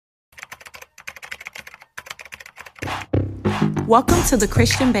Welcome to the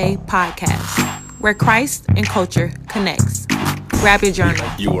Christian Bae podcast, where Christ and culture connects. Grab your journal.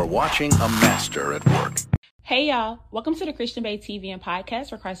 You are watching a master at work. Hey y'all, welcome to the Christian Bae TV and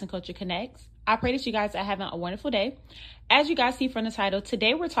podcast, where Christ and culture connects. I pray that you guys are having a wonderful day. As you guys see from the title,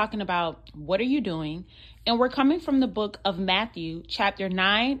 today we're talking about what are you doing? And we're coming from the book of Matthew, chapter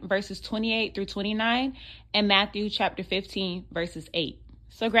 9, verses 28 through 29, and Matthew, chapter 15, verses 8.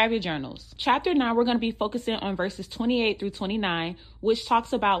 So grab your journals. Chapter 9, we're going to be focusing on verses 28 through 29, which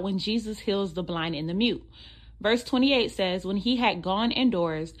talks about when Jesus heals the blind and the mute. Verse 28 says, when he had gone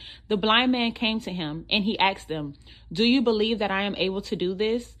indoors, the blind man came to him, and he asked them, "Do you believe that I am able to do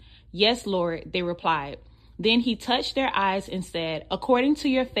this?" "Yes, Lord," they replied. Then he touched their eyes and said, "According to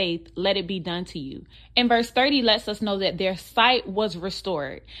your faith, let it be done to you." And verse 30 lets us know that their sight was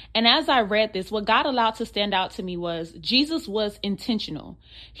restored. And as I read this, what God allowed to stand out to me was Jesus was intentional.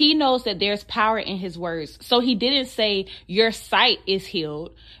 He knows that there's power in his words. So he didn't say your sight is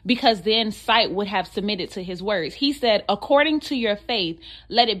healed, because then sight would have submitted to his words. He said, according to your faith,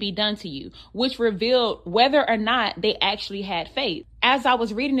 let it be done to you, which revealed whether or not they actually had faith. As I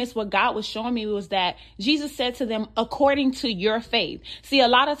was reading this, what God was showing me was that Jesus said to them, according to your faith. See, a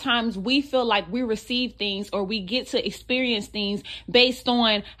lot of times we feel like we receive things or we get to experience things based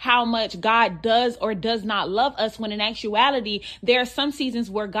on how much God does or does not love us, when in actuality, there are some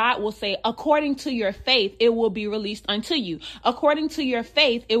seasons where God will say, according to your faith, it will be released unto you. According to your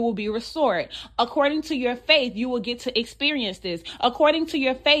faith, it will be restored. According to your faith, you will get to experience this. According to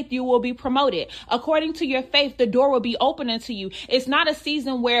your faith, you will be promoted. According to your faith, the door will be open unto you. It's not a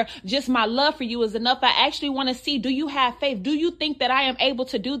season where just my love for you is enough. I actually want to see, do you have faith? Do you think that I am able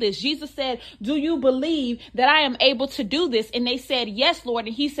to do this? Jesus said, do you believe that I am able to do this? And they said, yes, Lord.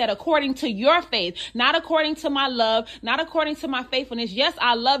 And he said, according to your faith, not according to my love, not according to my faithfulness. Yes,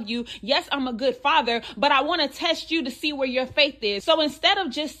 I love you. Yes, I'm a good father, but I want to test you to see where your faith is. So instead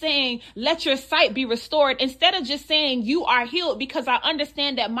of just saying, let your sight be restored, instead of just saying you are healed, because I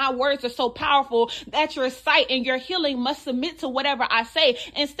understand that my words are so powerful that your sight and your healing must submit to whatever I say.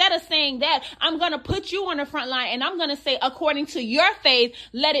 Instead of saying that, I'm going to put you on the front line and I'm going to say, according to your faith,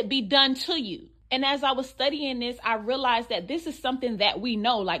 let it be done to you. And as I was studying this, I realized that this is something that we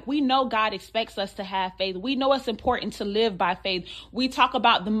know. Like, we know God expects us to have faith. We know it's important to live by faith. We talk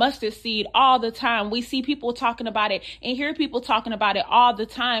about the mustard seed all the time. We see people talking about it and hear people talking about it all the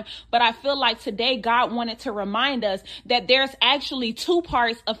time. But I feel like today God wanted to remind us that there's actually two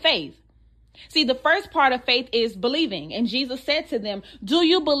parts of faith. See, the first part of faith is believing. And Jesus said to them, do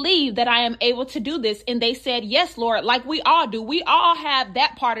you believe that I am able to do this? And they said, yes, Lord, like we all do. We all have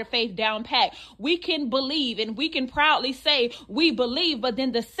that part of faith down pat. We can believe and we can proudly say we believe. But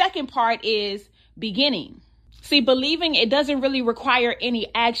then the second part is beginning. See, believing, it doesn't really require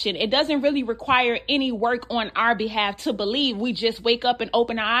any action. It doesn't really require any work on our behalf to believe. We just wake up and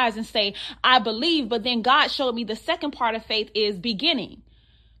open our eyes and say, I believe. But then God showed me the second part of faith is beginning.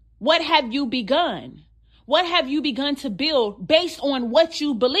 What have you begun? What have you begun to build based on what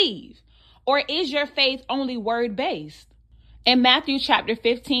you believe? Or is your faith only word based? In Matthew chapter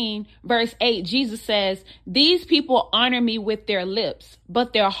 15, verse 8, Jesus says, these people honor me with their lips,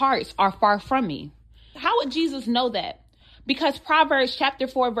 but their hearts are far from me. How would Jesus know that? Because Proverbs chapter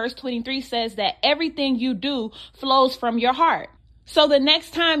 4, verse 23 says that everything you do flows from your heart. So the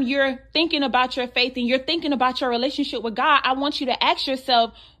next time you're thinking about your faith and you're thinking about your relationship with God, I want you to ask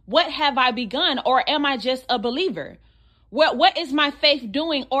yourself, what have I begun? Or am I just a believer? What is my faith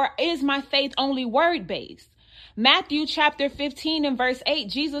doing? Or is my faith only word based? Matthew chapter 15 and verse 8,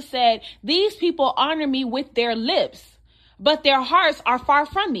 Jesus said, these people honor me with their lips, but their hearts are far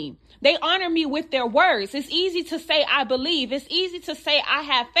from me. They honor me with their words. It's easy to say, I believe. It's easy to say, I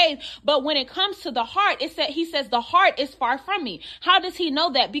have faith. But when it comes to the heart, he says, the heart is far from me. How does he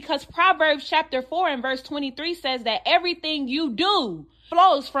know that? Because Proverbs chapter 4 and verse 23 says that everything you do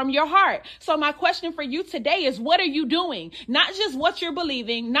flows from your heart. So my question for you today is, what are you doing? Not just what you're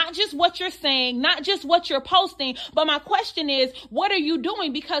believing, not just what you're saying, not just what you're posting, but my question is, what are you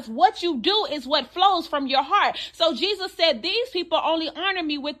doing? Because what you do is what flows from your heart. So Jesus said, these people only honor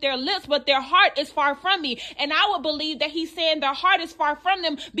me with their lips, but their heart is far from me. And I would believe that he's saying their heart is far from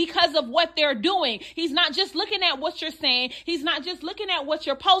them because of what they're doing. He's not just looking at what you're saying. He's not just looking at what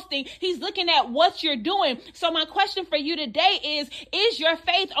you're posting. He's looking at what you're doing. So my question for you today is your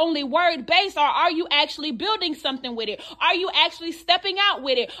faith only word based, or are you actually building something with it? Are you actually stepping out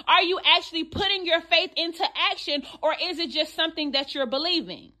with it? Are you actually putting your faith into action, or is it just something that you're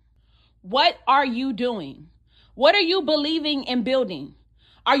believing? What are you doing? What are you believing and building?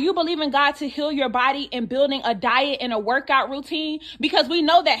 Are you believing God to heal your body and building a diet and a workout routine? Because we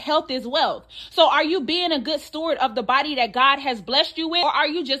know that health is wealth. So are you being a good steward of the body that God has blessed you with? Or are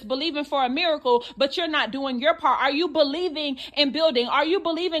you just believing for a miracle, but you're not doing your part? Are you believing in building? Are you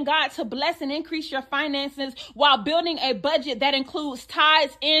believing God to bless and increase your finances while building a budget that includes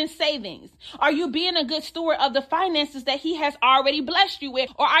tithes and savings? Are you being a good steward of the finances that he has already blessed you with?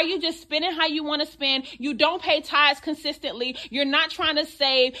 Or are you just spending how you want to spend? You don't pay tithes consistently. You're not trying to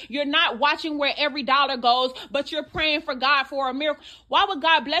save. You're not watching where every dollar goes, but you're praying for God for a miracle. Why would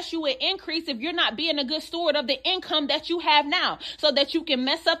God bless you with increase if you're not being a good steward of the income that you have now so that you can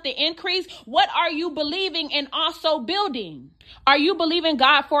mess up the increase? What are you believing and also building? Are you believing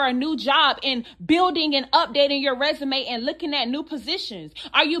God for a new job and building and updating your resume and looking at new positions?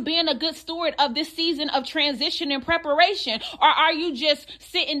 Are you being a good steward of this season of transition and preparation? Or are you just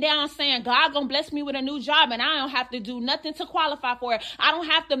sitting down saying, God gonna bless me with a new job and I don't have to do nothing to qualify for it. I don't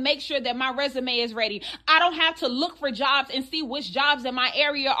have to make sure that my resume is ready. I don't have to look for jobs and see which jobs in my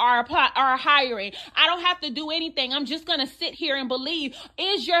area are hiring. I don't have to do anything. I'm just gonna sit here and believe.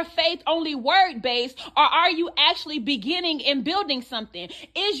 Is your faith only word-based, or are you actually beginning and building something?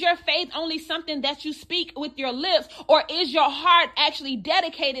 Is your faith only something that you speak with your lips, or is your heart actually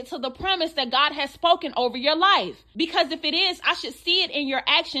dedicated to the promise that God has spoken over your life? Because if it is, I should see it in your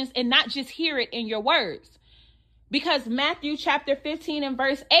actions and not just hear it in your words. Because Matthew chapter 15 and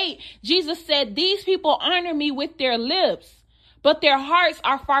verse 8, Jesus said, these people honor me with their lips, but their hearts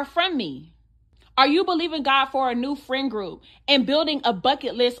are far from me. Are you believing God for a new friend group and building a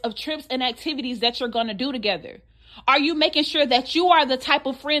bucket list of trips and activities that you're going to do together? Are you making sure that you are the type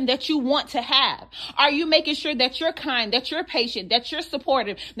of friend that you want to have? Are you making sure that you're kind, that you're patient, that you're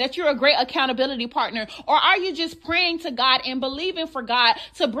supportive, that you're a great accountability partner? Or are you just praying to God and believing for God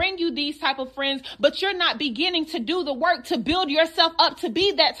to bring you these type of friends, but you're not beginning to do the work to build yourself up to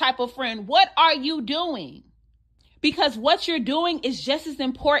be that type of friend? What are you doing? Because what you're doing is just as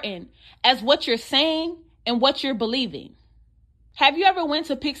important as what you're saying and what you're believing. Have you ever went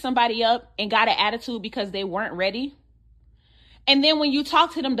to pick somebody up and got an attitude because they weren't ready? And then when you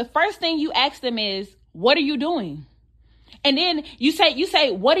talk to them, the first thing you ask them is, what are you doing? And then you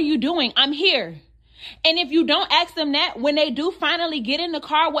say, what are you doing? I'm here. And if you don't ask them that, when they do finally get in the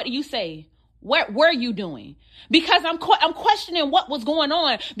car, what do you say? What were you doing? Because I'm questioning what was going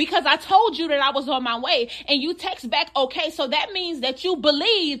on, because I told you that I was on my way and you text back, okay, so that means that you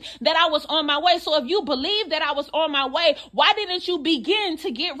believed that I was on my way. So if you believe that I was on my way, why didn't you begin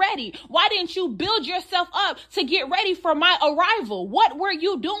to get ready? Why didn't you build yourself up to get ready for my arrival? What were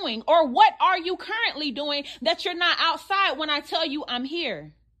you doing, or what are you currently doing that you're not outside when I tell you I'm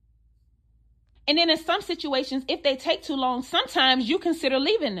here? And then in some situations, if they take too long, sometimes you consider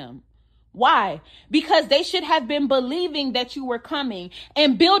leaving them. Why? Because they should have been believing that you were coming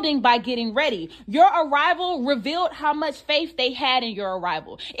and building by getting ready. Your arrival revealed how much faith they had in your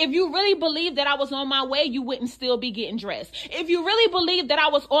arrival. If you really believed that I was on my way, you wouldn't still be getting dressed. If you really believed that I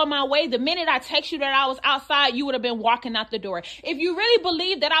was on my way, the minute I text you that I was outside, you would have been walking out the door. If you really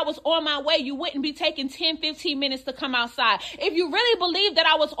believed that I was on my way, you wouldn't be taking 10, 15 minutes to come outside. If you really believed that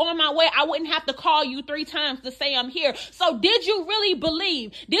I was on my way, I wouldn't have to call you 3 times to say I'm here. So did you really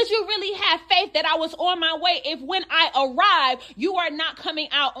believe? Did you really have faith that I was on my way if when I arrive, you are not coming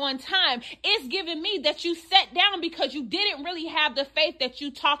out on time? It's giving me that you sat down because you didn't really have the faith that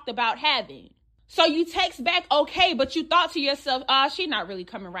you talked about having. So you text back, okay, but you thought to yourself, she's not really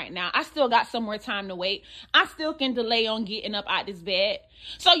coming right now. I still got some more time to wait. I still can delay on getting up out this bed.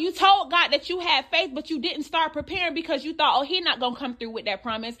 So you told God that you had faith, but you didn't start preparing because you thought, he's not going to come through with that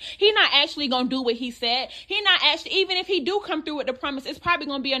promise. He's not actually going to do what he said. He not actually, even if he do come through with the promise, it's probably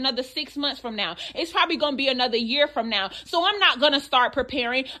going to be another 6 months from now. It's probably going to be another year from now. So I'm not going to start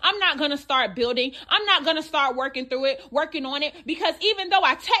preparing. I'm not going to start building. I'm not going to start working on it, because even though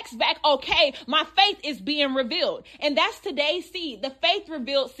I text back, okay, my faith is being revealed. And that's today's seed, the faith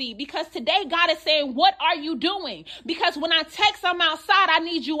revealed seed, because today God is saying, what are you doing? Because when I text, I'm outside, I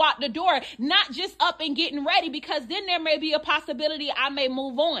need you out the door, not just up and getting ready, because then there may be a possibility I may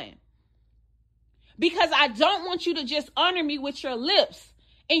move on. Because I don't want you to just honor me with your lips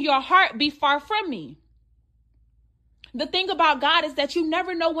and your heart be far from me. The thing about God is that you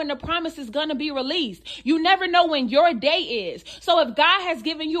never know when the promise is going to be released. You never know when your day is. So if God has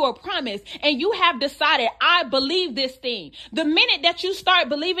given you a promise and you have decided, I believe this thing, the minute that you start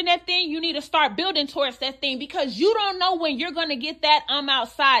believing that thing, you need to start building towards that thing, because you don't know when you're going to get that I'm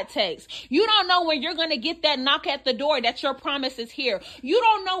outside text. You don't know when you're going to get that knock at the door that your promise is here. You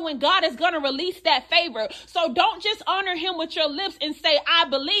don't know when God is going to release that favor. So don't just honor him with your lips and say, I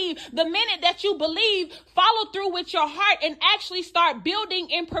believe. The minute that you believe, follow through with your heart heart and actually start building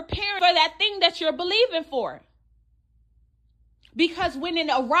and preparing for that thing that you're believing for. Because when it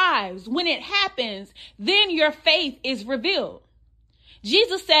arrives, when it happens, then your faith is revealed.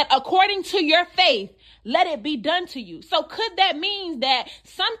 Jesus said, according to your faith, let it be done to you. So could that mean that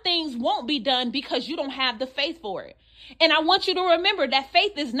some things won't be done because you don't have the faith for it? And I want you to remember that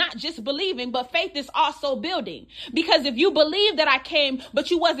faith is not just believing, but faith is also building. Because if you believe that I came, but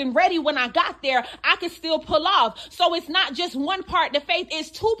you wasn't ready when I got there, I could still pull off. So it's not just one part to faith,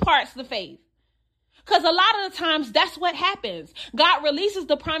 it's two parts to faith. Because a lot of the times that's what happens. God releases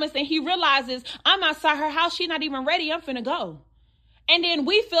the promise and he realizes, I'm outside her house. She's not even ready. I'm finna go. And then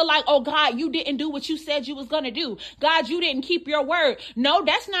we feel like, oh God, you didn't do what you said you was going to do. God, you didn't keep your word. No,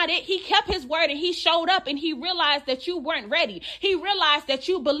 that's not it. He kept his word and he showed up and he realized that you weren't ready. He realized that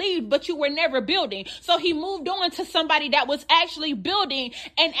you believed, but you were never building. So he moved on to somebody that was actually building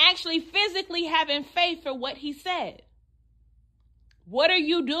and actually physically having faith for what he said. What are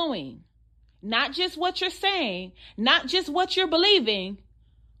you doing? Not just what you're saying, not just what you're believing,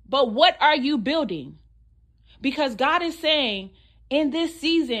 but what are you building? Because God is saying, in this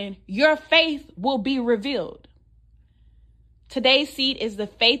season, your faith will be revealed. Today's seed is the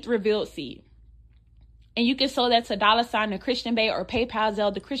faith revealed seed. And you can sow that to $ the Christian Bae or PayPal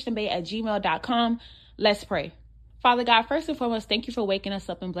Zelle, thechristianbae@gmail.com. Let's pray. Father God, first and foremost, thank you for waking us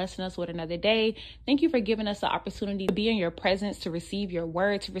up and blessing us with another day. Thank you for giving us the opportunity to be in your presence, to receive your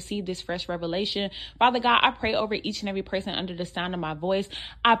word, to receive this fresh revelation. Father God, I pray over each and every person under the sound of my voice.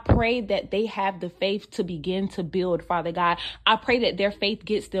 I pray that they have the faith to begin to build, Father God. I pray that their faith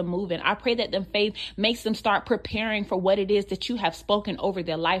gets them moving. I pray that their faith makes them start preparing for what it is that you have spoken over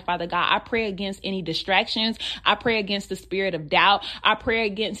their life, Father God. I pray against any distractions. I pray against the spirit of doubt. I pray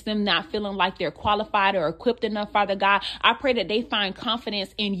against them not feeling like they're qualified or equipped enough, Father God. I pray that they find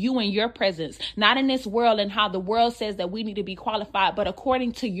confidence in you and your presence, not in this world and how the world says that we need to be qualified, but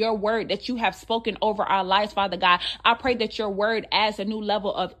according to your word that you have spoken over our lives, Father God. I pray that your word adds a new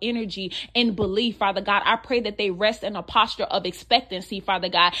level of energy and belief, Father God. I pray that they rest in a posture of expectancy, Father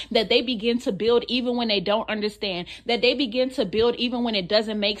God, that they begin to build even when they don't understand, that they begin to build even when it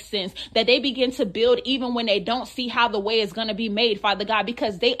doesn't make sense, that they begin to build even when they don't see how the way is going to be made, Father God,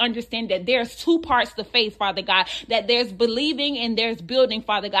 because they understand that there's two parts to faith, Father God, that there's believing and there's building,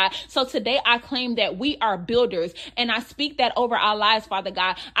 Father God. So today I claim that we are builders and I speak that over our lives, Father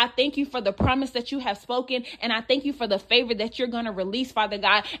God. I thank you for the promise that you have spoken and I thank you for the favor that you're going to release, Father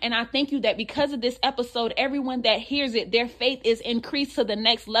God. And I thank you that because of this episode, everyone that hears it, their faith is increased to the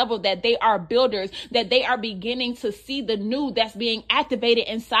next level, that they are builders, that they are beginning to see the new that's being activated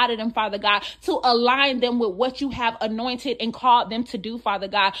inside of them, Father God, to align them with what you have anointed and called them to do, Father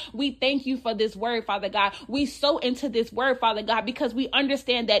God. We thank you for this word, Father God. We sow into this word, Father God, because we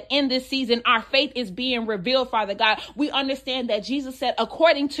understand that in this season, our faith is being revealed, Father God. We understand that Jesus said,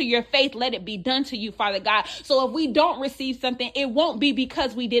 according to your faith, let it be done to you, Father God. So if we don't receive something, it won't be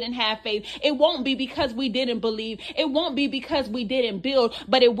because we didn't have faith. It won't be because we didn't believe. It won't be because we didn't build,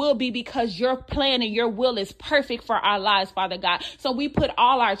 but it will be because your plan and your will is perfect for our lives, Father God. So we put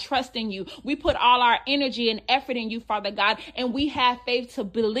all our trust in you. We put all our energy and effort in you, Father God, and we have faith to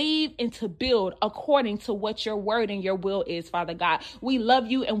believe and to build according to what your word and your will is, Father God. We love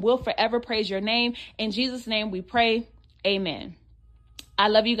you and will forever praise your name. In Jesus' name we pray. Amen. I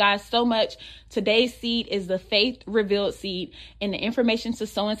love you guys so much. Today's seed is the faith revealed seed, and the information to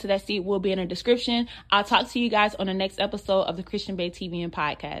sow into that seed will be in the description. I'll talk to you guys on the next episode of the Christian Bae TV and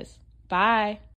podcast. Bye.